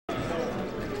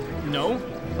No?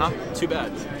 Huh? Too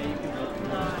bad.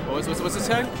 What's this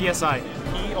tag? PSI.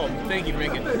 Oh, thank you for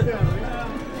making it.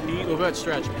 We'll go ahead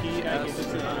stretch. PSI.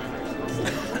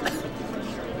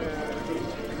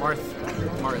 Marth.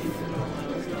 Marth.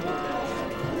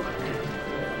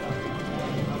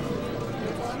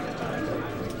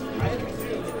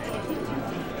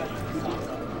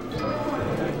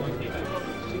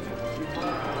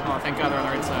 Oh, thank God they're on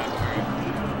the right side. All right.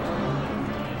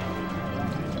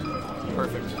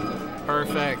 Perfect.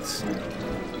 Perfect.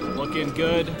 Looking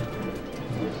good.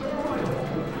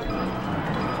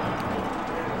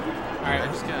 Alright, I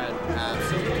just got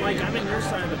Mike, I'm in your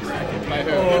side of the bracket. by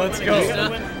who? Oh, let's go.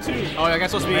 Oh, that guy's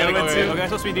supposed to be Yeah, that guy's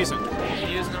supposed to be decent.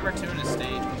 He was number 2 in his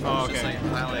state. Oh, It's just okay.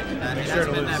 like, I like that. It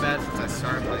hasn't been that bad since I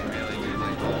started playing really. You're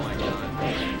like, oh my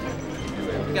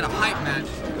god. We got a hype match.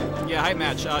 Yeah, hype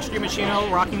match.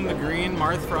 STREETMACHINO rocking the green,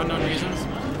 Marth for unknown reasons.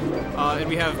 And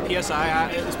we have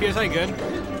PSI. Is PSI good?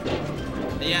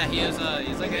 Yeah, he's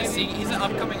like he's an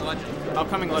upcoming legend.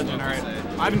 Upcoming legend, alright.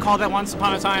 I've been called that once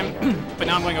upon a time, but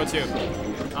now I'm going 0-2.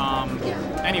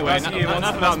 Anyway,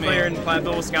 enough about me. Player in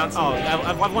Platteville, Wisconsin. Oh,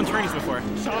 I've won tourneys before.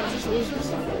 Sean, is this losers?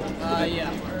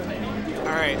 Yeah.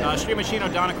 Alright,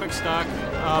 STREETMACHINO down a quick stock,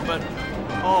 but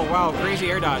oh wow, crazy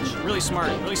air dodge. Really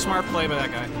smart play by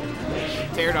that guy.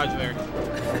 To air dodge there.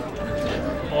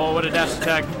 Oh, what a dash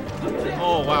attack.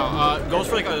 Oh wow, goes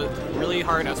for like a really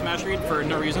hard S smash read for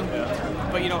no reason. Yeah.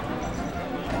 But you know,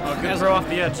 Good throw off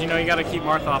the edge. You know, you got to keep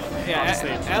Marth off on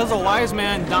stage. As a wise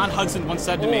man, Don Hudson once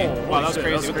said to me, wow, that was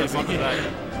crazy. What the fuck was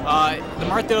that? The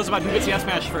Marth deal is about who gets the F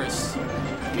smash first.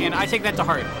 And I take that to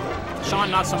heart. Sean,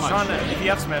 not so much. Sean, if the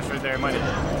F smash right there, might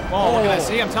have. Oh, look at that.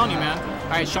 See, I'm telling you, man. All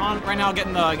right, Sean right now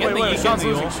getting the Sean's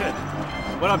losing shit.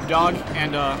 What up, dog?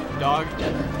 And dog.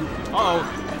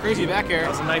 Uh-oh, crazy back air.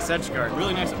 That was a nice edge guard.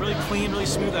 Really nice, really clean, really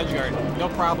smooth edge guard. No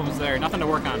problems there. Nothing to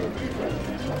work on.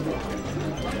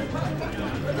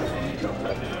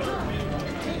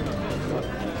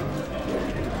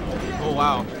 Oh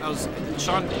wow, that was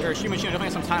Sean or STREETMACHINO definitely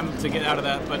had some time to get out of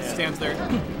that, but stands there.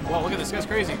 Wow, look at this guy's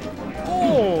crazy.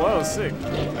 Oh, that was sick.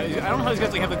 I don't know how these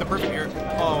guys like have like the perfect air.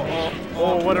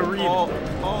 Oh, what a read.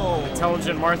 Oh,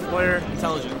 Intelligent Marth player.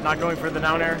 Intelligent. Not going for the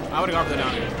down air. I would have gone for the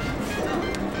down air.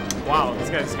 Wow, this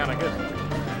guy's kind of good.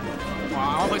 Wow,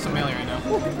 I want to play some melee right now.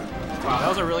 Wow, that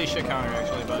was a really shit counter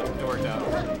actually, but it worked out.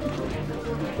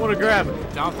 What a grab.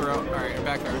 Down throw. All right,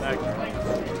 back throw.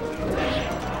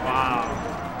 Wow.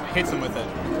 Hits him with it.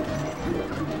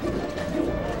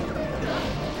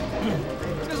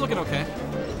 This guy's looking okay.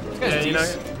 This guy's Yeah, you know,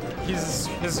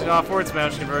 decent. his forward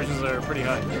smash conversions are pretty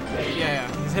high. Yeah.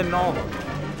 He's hitting all of them.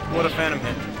 What a phantom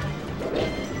hit.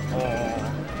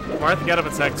 Oh. Marth get up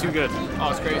attack, too good.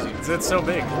 Oh, it's crazy. It's so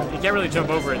big. You can't really jump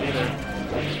over it either.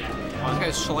 Wow,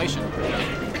 this guy's shellation.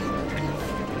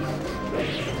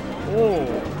 Oh.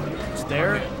 It's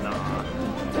there? Nah.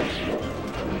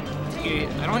 I don't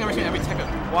think I've ever seen every tech of.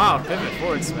 Wow, pivot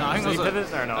forwards. No, I think so those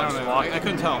pivot? Or no, I don't just know. walk. I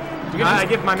couldn't tell. I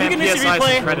give my man PSI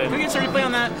some credit. Can we get a replay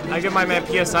on that? I give my man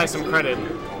PSI some credit.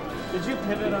 Did you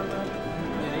pivot on that?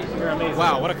 You're amazing.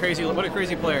 Wow, what a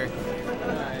crazy player.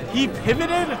 He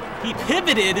pivoted? He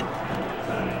pivoted?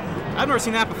 I've never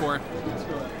seen that before.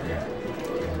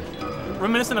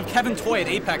 Reminiscent of Kevin Toy at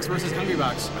Apex versus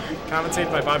Hungrybox.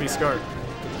 Commentated by Bobby Scar.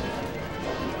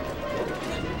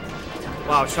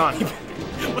 Wow, Sean.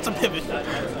 What's a pivot?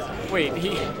 Wait, he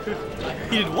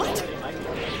did what?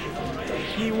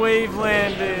 He wave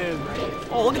landed.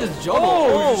 Oh, look at this juggle.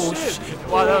 Oh, shit.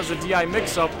 Wow, that was a DI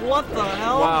mix-up. What the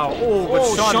hell? Wow. Oh,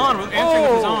 but Sean was answering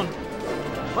with his own.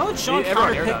 Why would Sean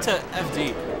everyone counter pick to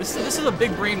FD? This is a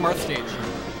big brain Marth stage.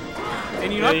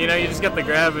 And you know, you just get the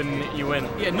grab and you win.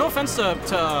 Yeah, no offense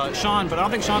to Sean, but I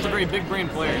don't think Sean's a very big brain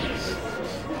player.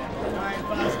 Alright,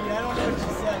 Bosky, I don't know what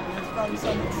you said, but it's probably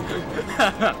something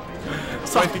stupid.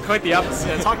 Quite the opposite.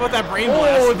 Yeah, talk about that brain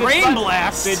blast. Brain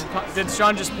blast! Did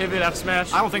Sean just pivot F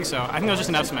smash? I don't think so. I think it was just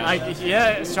an F smash.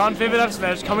 Yeah, Sean pivot F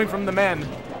smash coming from the man.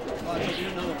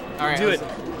 Alright, do it.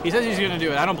 He says he's gonna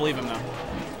do it. I don't believe him though.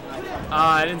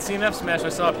 I didn't see an F smash. I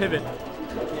saw a pivot.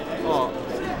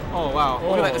 Oh wow.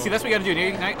 Look at that. See, that's what you gotta do.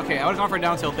 Okay, I would have gone for a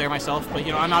down tilt there myself, but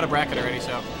you know, I'm out of bracket already,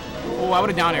 so. Oh, I would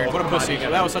have down aired. What a pussy.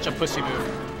 That was such a pussy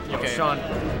move. Okay. Sean.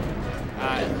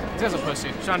 This guy's a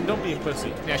pussy. Sean, don't be a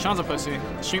pussy. Yeah, Sean's a pussy.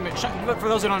 For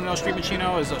those who don't know,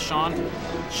 STREETMACHINO is a Sean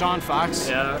Fox.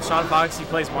 Yeah, Sean Fox, he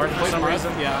plays Marth for some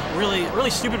reason. Yeah, really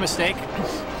stupid mistake.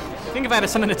 I think if I had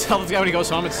something to tell this guy when he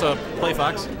goes home, it's play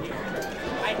Fox.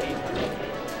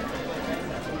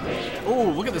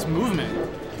 Oh, look at this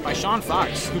movement by Sean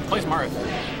Fox, who plays Marth.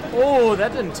 Oh,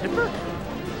 that didn't tip her?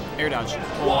 Air dodge.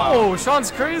 Whoa,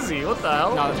 Sean's crazy. What the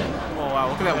hell? No, oh wow,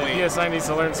 look at that weight. PSI needs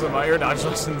to learn some air dodge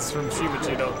lessons from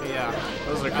STREETMACHINO. Yeah.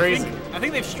 Those are crazy. I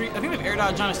think they've air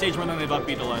dodged on a stage more than they've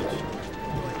upbeat a ledge.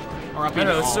 Or upbeat I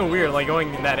know, at it's all. so weird, like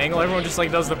going in that angle. Everyone just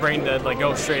like does the brain dead, like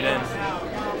go straight in.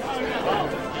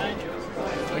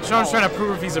 Like Sean's trying to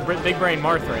prove if he's a big brain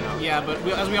Marth right now. Yeah, but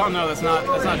as we all know, that's not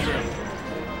true.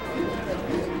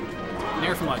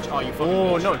 Nair from ledge. Oh, you fucking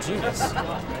Oh bitch. no, genius.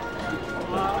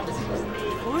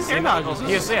 Air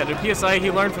dodges. PSI, dude, PSI he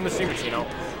learned from the STREETMACHINO.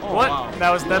 Oh, What? wow.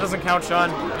 That doesn't count, Sean.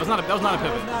 That was not a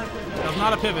pivot. That was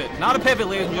not a pivot. Not a pivot,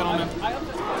 ladies and gentlemen.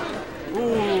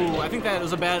 Ooh, I think that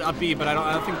was a bad upbeat, but I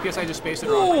don't think PSI just spaced it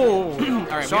wrong. Ooh. All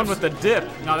right, Sean with the dip.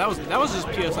 No, that was just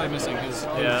PSI missing his.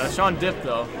 Yeah, Sean dipped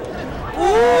though.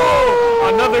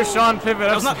 Ooh! Another Sean pivot.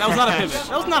 That was not a pivot.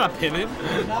 That was not a pivot.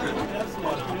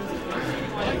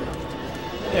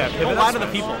 Yeah, pivot. Don't lie to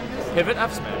the people. Pivot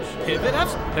F smash. Pivot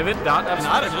F. Pivot dot F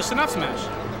Not smash. just an F smash.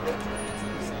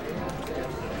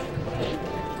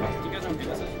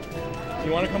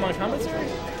 You want to come on commentary?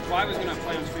 Well, I was gonna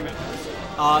play on stream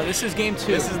This is game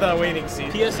 2. This is the waiting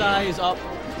seat. PSI is up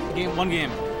one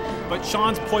game. But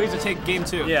Sean's poised to take game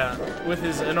 2. Yeah, with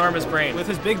his enormous brain. With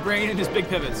his big brain and his big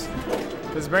pivots.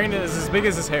 His brain is as big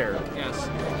as his hair. Yes.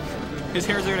 His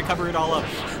hair's there to cover it all up.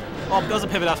 Oh, that was a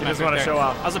pivot F smash. just wanna there. show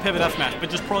off. That was a pivot F smash, but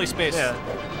just poorly spaced. Yeah.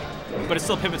 But it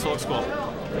still pivots, so it looks cool.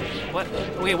 What?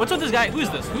 Wait, what's with this guy? Who is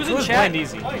this? Who's in Who's chat? Blind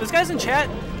Easy? This guy's in chat?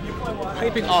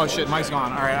 Hyping. Oh shit, Mike's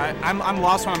gone. All right, I'm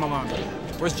lost when I'm alone.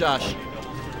 Where's Josh?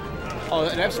 Oh,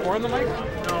 did I have score on the mic?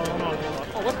 No.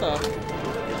 Oh, what the?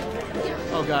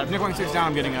 Oh god, if Nick Wang sits down,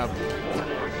 I'm getting up.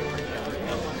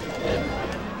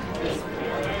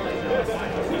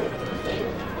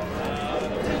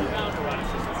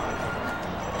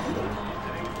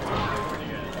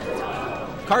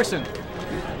 Carson.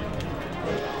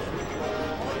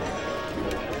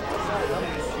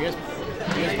 You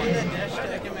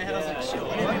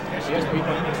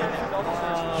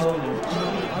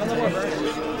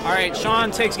All right,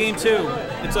 Sean takes game 2.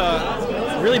 It's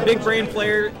a really big brain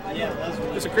player.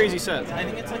 It's a crazy set. I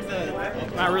think it's like the.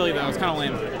 Not really though. It's kind of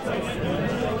lame.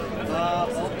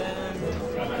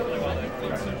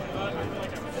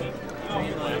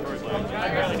 I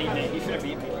barely beat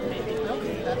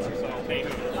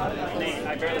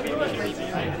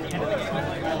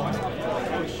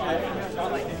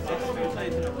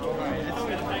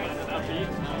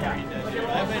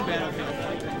I've been Battlefield.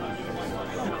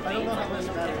 I don't know how much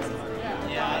that is.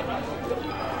 Yeah. I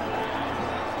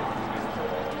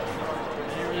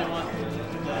didn't really want the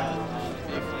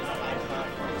big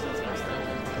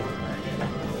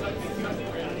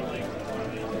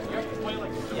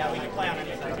Yeah, we can play on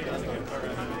any side. I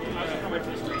was gonna wait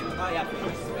for the stream. Oh yeah.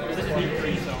 This is D3,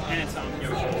 so and it's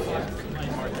Yoshi.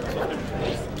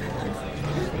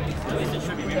 At least it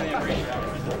should be. Maybe they have ratio.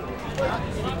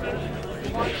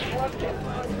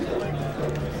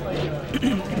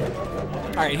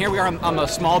 All right, here we are on the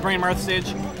small brain Marth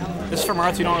stage. This is for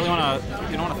Marth. You don't really want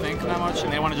to think that much,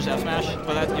 and they want to just F smash.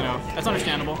 But that's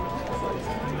understandable.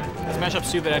 Smash up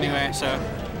stupid anyway. So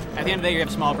at the end of the day, you have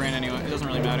small brain anyway. It doesn't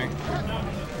really matter.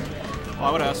 Oh,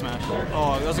 I would have F smash.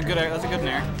 Oh, that's a good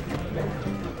nair.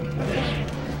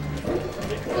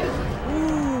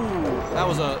 Ooh, that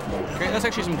was a great. That's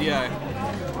actually some DI.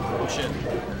 Oh shit.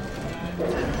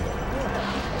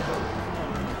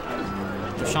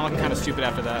 Sean looking kind of stupid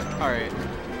after that. All right,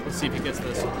 let's see if he gets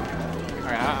this. All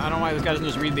right, I don't know why this guy doesn't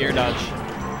just read the air dodge.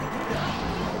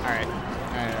 All right.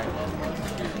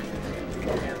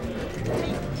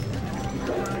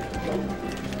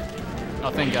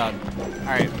 Oh, thank God. All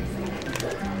right.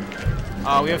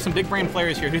 We have some big brain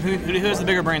players here. Who has the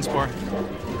bigger brain score?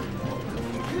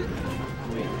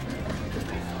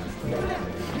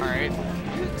 All right.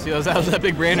 See, that was that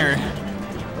big brainer.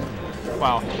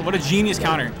 Wow, what a genius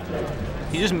counter.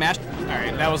 He just mashed. All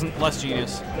right, that wasn't less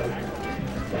genius.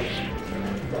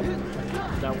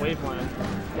 That wave line.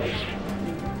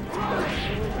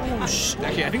 Ooh,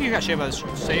 actually, I think you got saved by the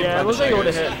save. Yeah, it looks like it would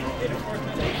have hit.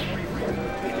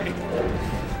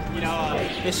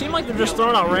 They seem like they're just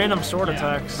throwing out random sword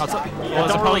attacks. Oh, They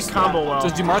don't really combo well.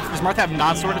 Does Marth have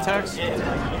non-sword attacks?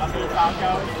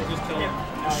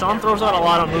 Sean throws out a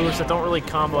lot of moves that don't really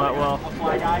combo that well.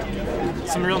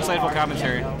 Some real insightful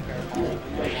commentary.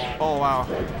 Oh wow.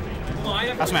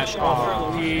 That smash.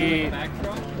 Oh. He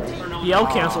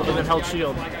out canceled and then held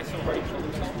shield.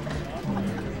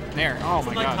 Nair. Oh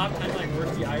my God. That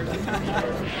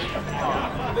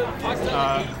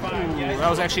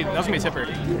was gonna be a tipper.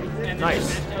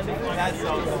 Nice.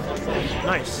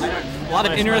 Nice. A lot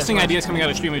of interesting ideas coming out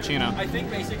of STREETMACHINO. I think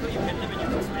basically you hit them and you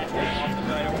can smash them off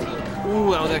the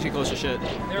Ooh, that was actually close to shit.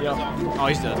 Yep. Oh,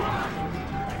 he's dead.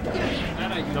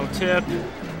 No tip.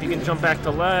 He can jump back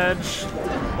to ledge.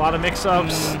 A lot of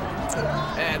mix-ups.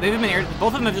 They've been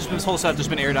both of them have just been this whole set just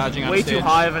been air dodging on Way stage. too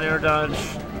high of an air dodge.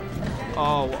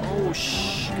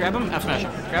 Grab him, F smash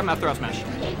him. Grab him after F smash.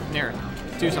 Near.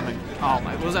 Do something. Oh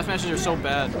my, those F smashes are so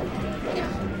bad.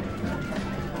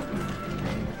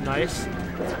 Nice.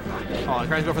 Oh, he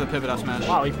tries to go for the pivot F smash.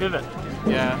 Wow, he pivot.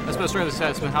 Yeah, that's been the story of the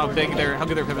set. It's been how good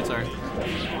their pivots are.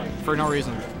 For no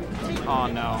reason. Oh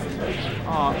no.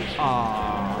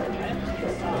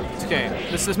 It's okay.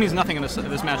 This means nothing in this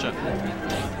matchup.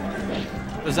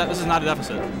 This is not a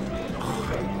deficit.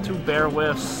 2 bear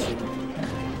whiffs.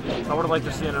 I would have liked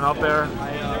to see an up air.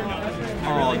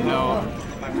 Oh no.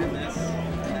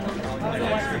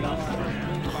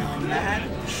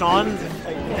 Sean.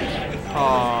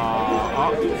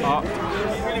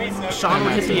 Sean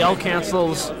would hit the L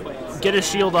cancels, get his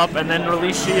shield up, and then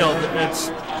release shield.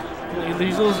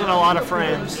 He's losing a lot of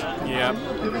frames. Yep.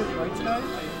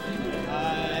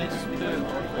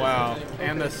 Wow.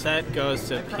 And the set goes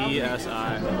to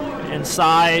PSI. And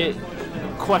Sai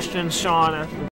questions Sean